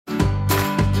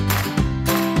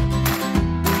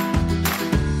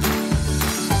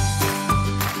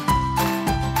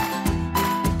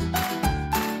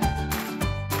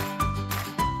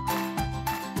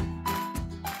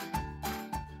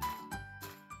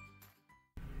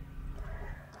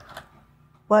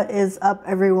What is up,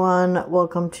 everyone?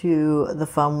 Welcome to the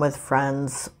Fun with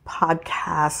Friends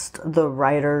podcast, The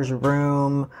Writer's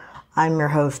Room. I'm your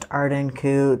host, Arden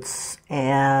Coutts,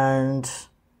 and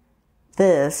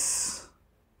this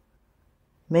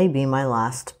may be my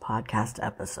last podcast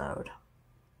episode.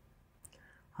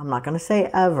 I'm not going to say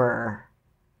ever,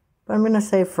 but I'm going to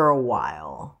say for a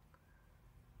while.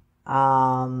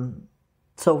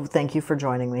 So thank you for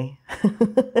joining me.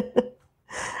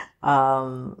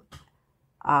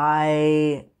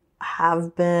 I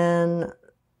have been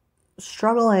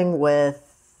struggling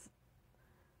with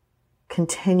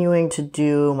continuing to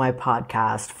do my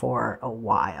podcast for a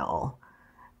while.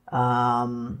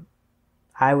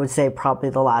 I would say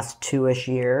probably the last 2-ish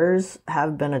years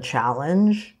have been a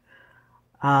challenge.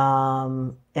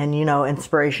 And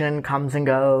inspiration comes and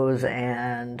goes,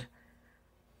 and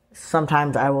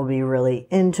sometimes I will be really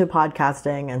into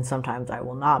podcasting and sometimes I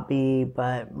will not be,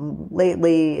 but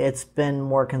lately it's been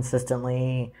more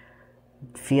consistently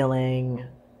feeling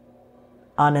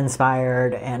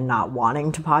uninspired and not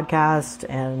wanting to podcast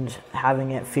and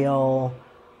having it feel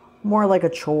more like a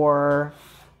chore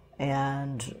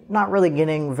and not really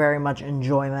getting very much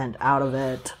enjoyment out of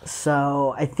it.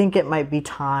 So I think it might be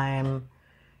time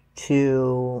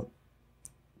to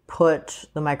put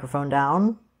the microphone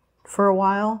down for a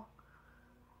while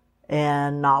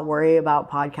and not worry about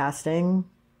podcasting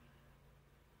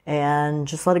and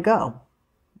just let it go.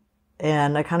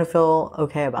 And I kind of feel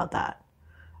okay about that.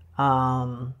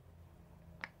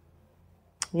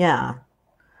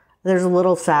 There's a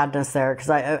little sadness there because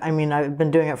I mean, I've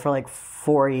been doing it for like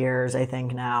 4 years, I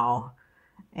think now.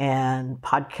 And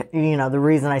the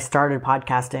reason I started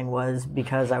podcasting was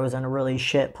because I was in a really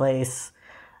shit place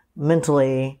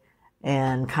mentally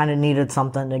and kind of needed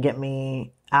something to get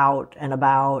me out and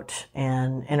about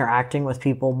and interacting with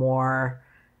people more.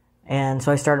 And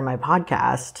so I started my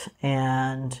podcast,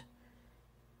 and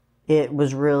it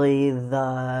was really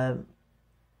the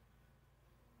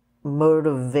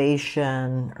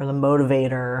motivation or the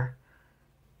motivator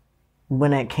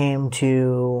when it came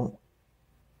to,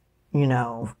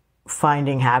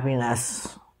 finding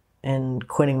happiness and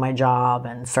quitting my job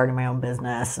and starting my own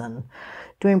business and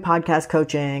doing podcast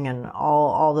coaching and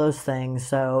all those things.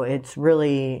 So it's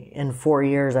really, in 4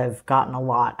 years, I've gotten a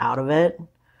lot out of it.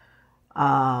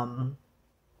 I've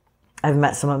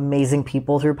met some amazing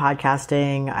people through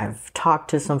podcasting. I've talked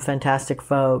to some fantastic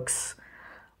folks.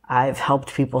 I've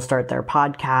helped people start their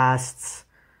podcasts.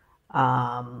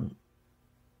 Done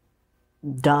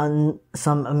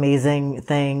some amazing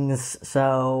things.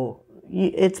 So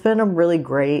it's been a really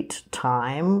great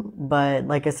time. But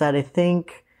like I said, I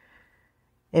think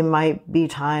it might be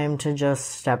time to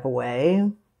just step away.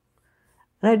 And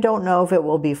I don't know if it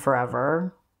will be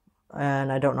forever.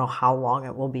 And I don't know how long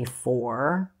it will be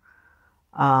for.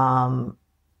 But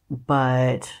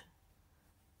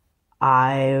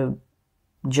I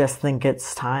just think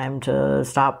it's time to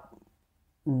stop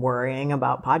worrying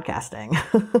about podcasting.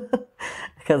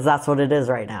 Because that's what it is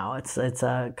right now. It's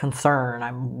a concern.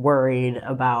 I'm worried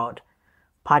about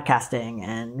podcasting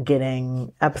and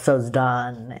getting episodes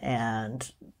done and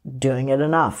doing it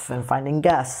enough and finding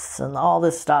guests and all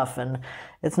this stuff. And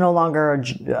it's no longer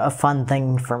a fun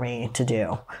thing for me to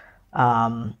do.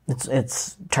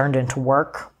 It's turned into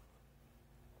work,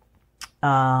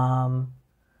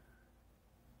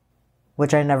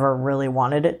 which I never really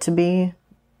wanted it to be,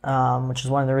 which is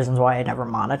one of the reasons why I never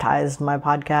monetized my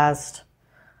podcast.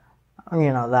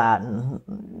 That and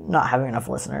not having enough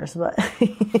listeners, but,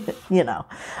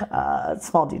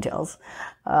 small details.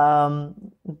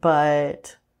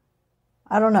 But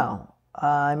I don't know.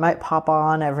 I might pop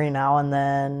on every now and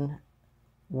then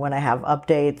when I have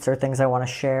updates or things I want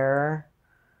to share.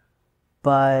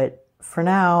 But for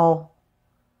now,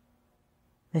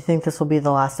 I think this will be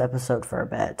the last episode for a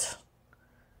bit.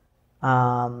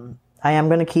 I am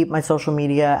going to keep my social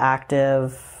media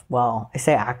active. Well, I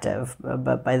say active,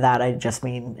 but by that I just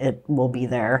mean it will be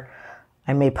there.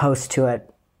 I may post to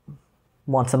it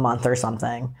once a month or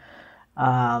something.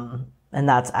 And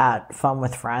that's at Fun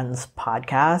with Friends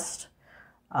podcast.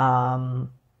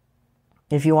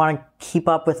 If you want to keep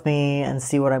up with me and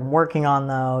see what I'm working on,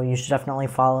 though, you should definitely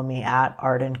follow me at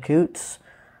Arden Coutts.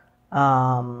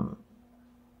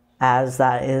 As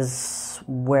that is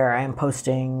where I'm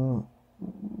posting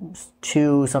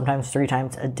 2, sometimes 3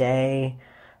 times a day.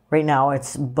 Right now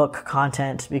it's book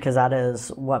content because that is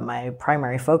what my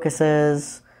primary focus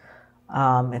is.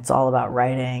 It's all about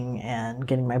writing and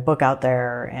getting my book out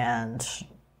there and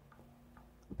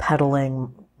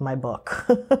peddling my book.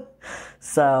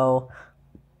 So,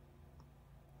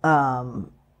 but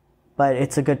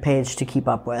it's a good page to keep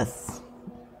up with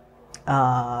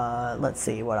Let's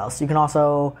see, what else? You can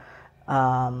also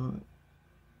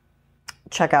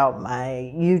check out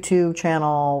my YouTube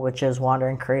channel, which is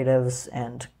Wandering Creatives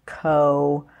and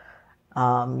Co.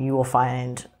 You will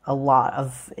find a lot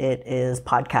of it is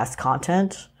podcast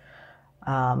content.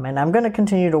 And I'm going to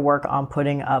continue to work on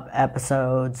putting up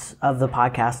episodes of the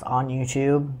podcast on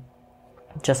YouTube,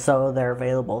 just so they're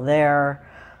available there.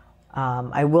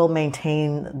 I will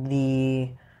maintain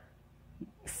the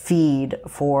feed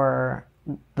for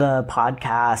the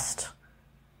podcast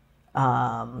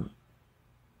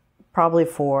probably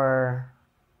for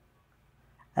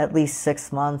at least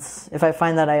 6 months. If I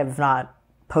find that I have not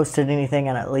posted anything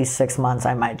in at least 6 months,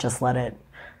 I might just let it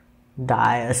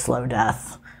die a slow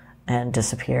death and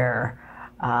disappear.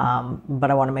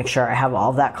 But I want to make sure I have all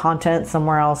of that content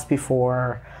somewhere else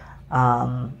before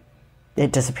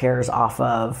it disappears off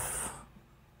of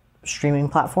streaming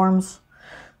platforms.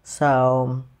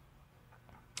 So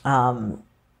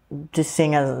just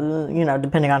seeing as,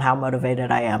 depending on how motivated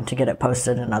I am to get it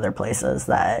posted in other places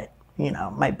that,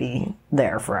 might be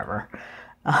there forever.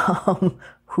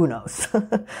 Who knows?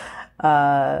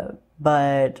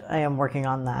 But I am working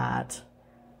on that.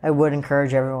 I would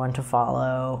encourage everyone to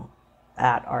follow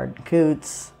at Arden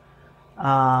Coutts.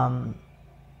 And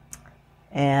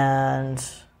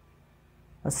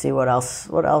let's see what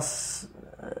else.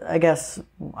 I guess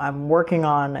I'm working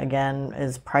on, again,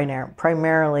 is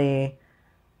primarily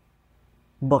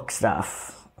book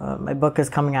stuff. My book is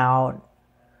coming out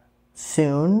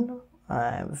soon.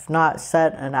 I've not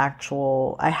set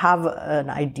I have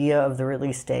an idea of the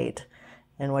release date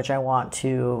in which I want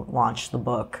to launch the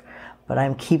book, but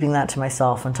I'm keeping that to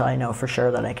myself until I know for sure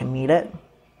that I can meet it.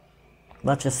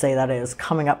 Let's just say that it is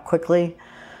coming up quickly.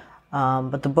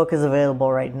 But the book is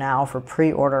available right now for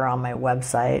pre-order on my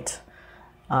website.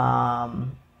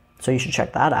 So you should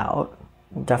check that out.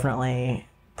 Definitely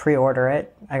pre-order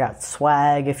it. I got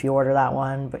swag if you order that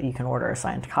one, but you can order a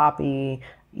signed copy,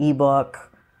 ebook,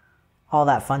 all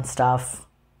that fun stuff.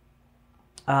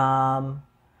 But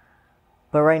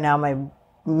right now my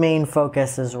main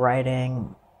focus is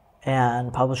writing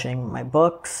and publishing my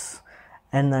books,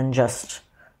 and then just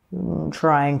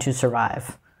trying to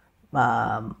survive,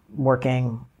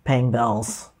 working, paying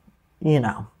bills,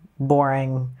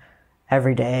 boring,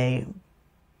 everyday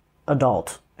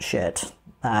adult shit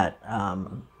that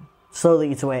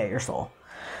slowly eats away at your soul.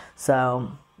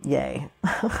 So, yay.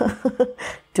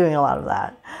 Doing a lot of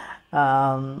that.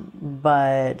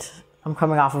 But I'm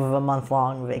coming off of a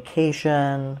month-long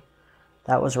vacation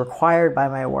that was required by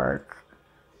my work.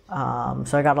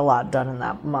 So I got a lot done in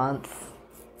that month.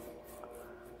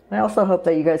 I also hope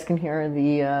that you guys can hear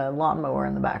the lawnmower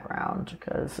in the background,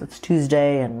 because it's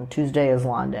Tuesday and Tuesday is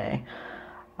lawn day.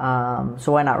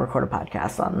 So why not record a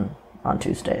podcast on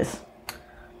Tuesdays?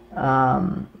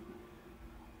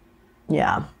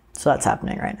 Yeah, so that's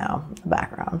happening right now in the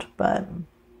background. But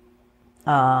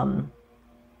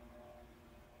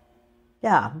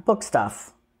yeah, book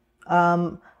stuff.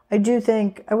 I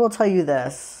will tell you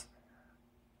this.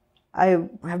 I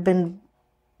have been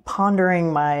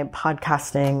pondering my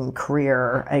podcasting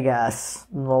career, I guess,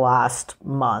 in the last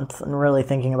month, and really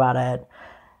thinking about it.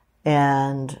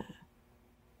 And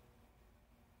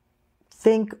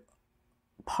think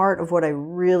part of what I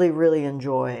really, really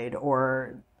enjoyed,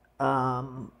 or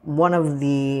one of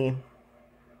the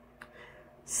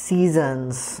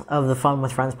seasons of the Fun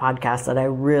with Friends podcast that I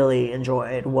really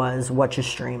enjoyed was What You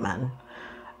Streamin',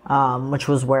 which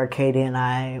was where Katie and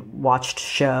I watched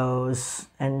shows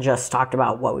and just talked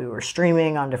about what we were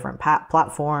streaming on different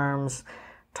platforms,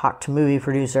 talked to movie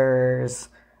producers,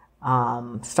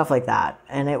 stuff like that.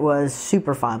 And it was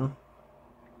super fun.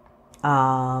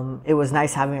 It was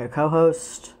nice having a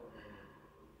co-host.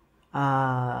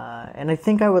 And I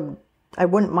think I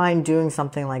wouldn't mind doing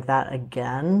something like that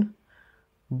again,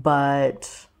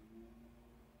 but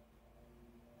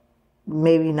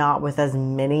maybe not with as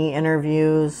many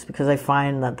interviews, because I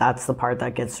find that that's the part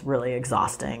that gets really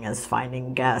exhausting, is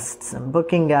finding guests and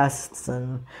booking guests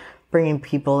and bringing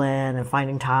people in and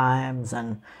finding times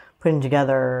and putting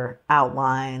together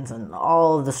outlines and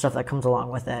all of the stuff that comes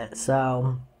along with it.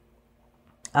 So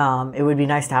it would be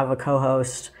nice to have a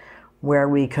co-host where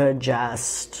we could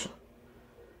just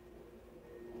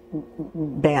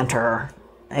banter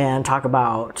and talk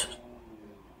about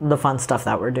the fun stuff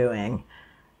that we're doing.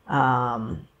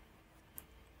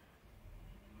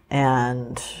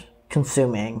 And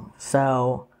consuming.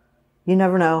 So you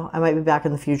never know. I might be back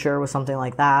in the future with something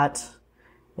like that,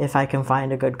 if I can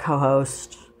find a good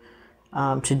co-host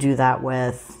to do that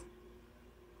with.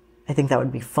 I think that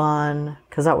would be fun,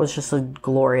 because that was just a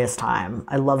glorious time.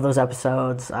 I love those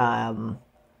episodes.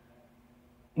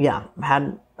 yeah,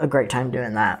 had a great time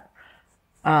doing that.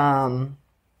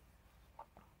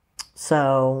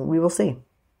 So we will see.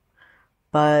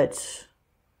 But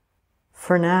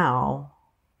for now,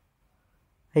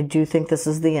 I do think this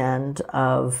is the end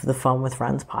of the Fun with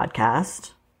Friends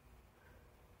podcast.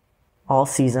 All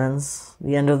seasons,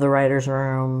 the end of the writer's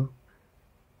room,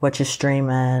 what you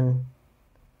streaming,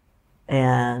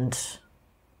 and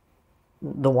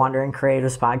the Wandering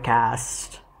Creatives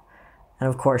podcast, and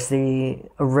of course the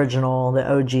original, the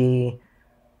OG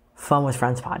Fun with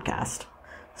Friends podcast.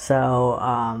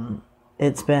 So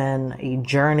it's been a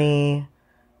journey.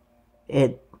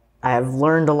 I have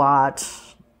learned a lot,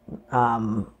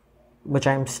 which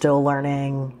I'm still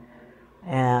learning,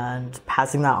 and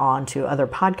passing that on to other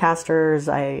podcasters.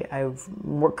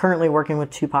 I'm currently working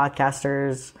with 2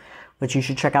 podcasters, which you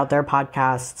should check out their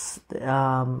podcasts.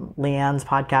 Leanne's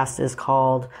podcast is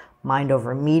called Mind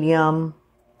Over Medium,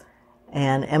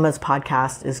 and Emma's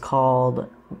podcast is called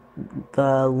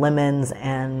the Lemons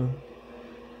and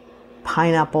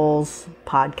Pineapples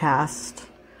podcast,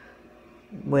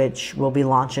 which will be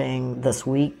launching this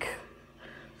week.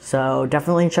 So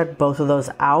definitely check both of those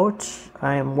out.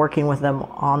 I am working with them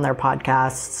on their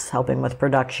podcasts, helping with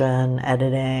production,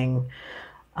 editing,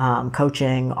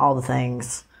 coaching, all the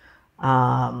things.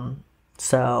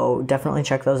 So definitely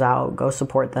check those out. Go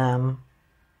support them.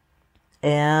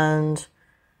 And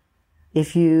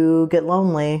if you get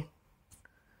lonely,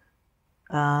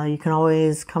 you can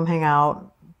always come hang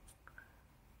out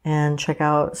and check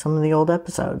out some of the old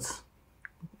episodes.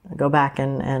 Go back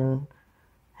and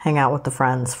hang out with the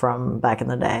friends from back in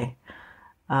the day.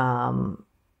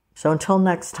 So until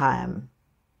next time,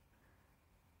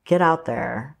 get out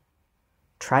there,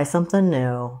 try something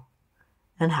new,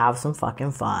 and have some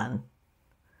fucking fun.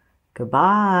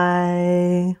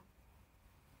 Goodbye.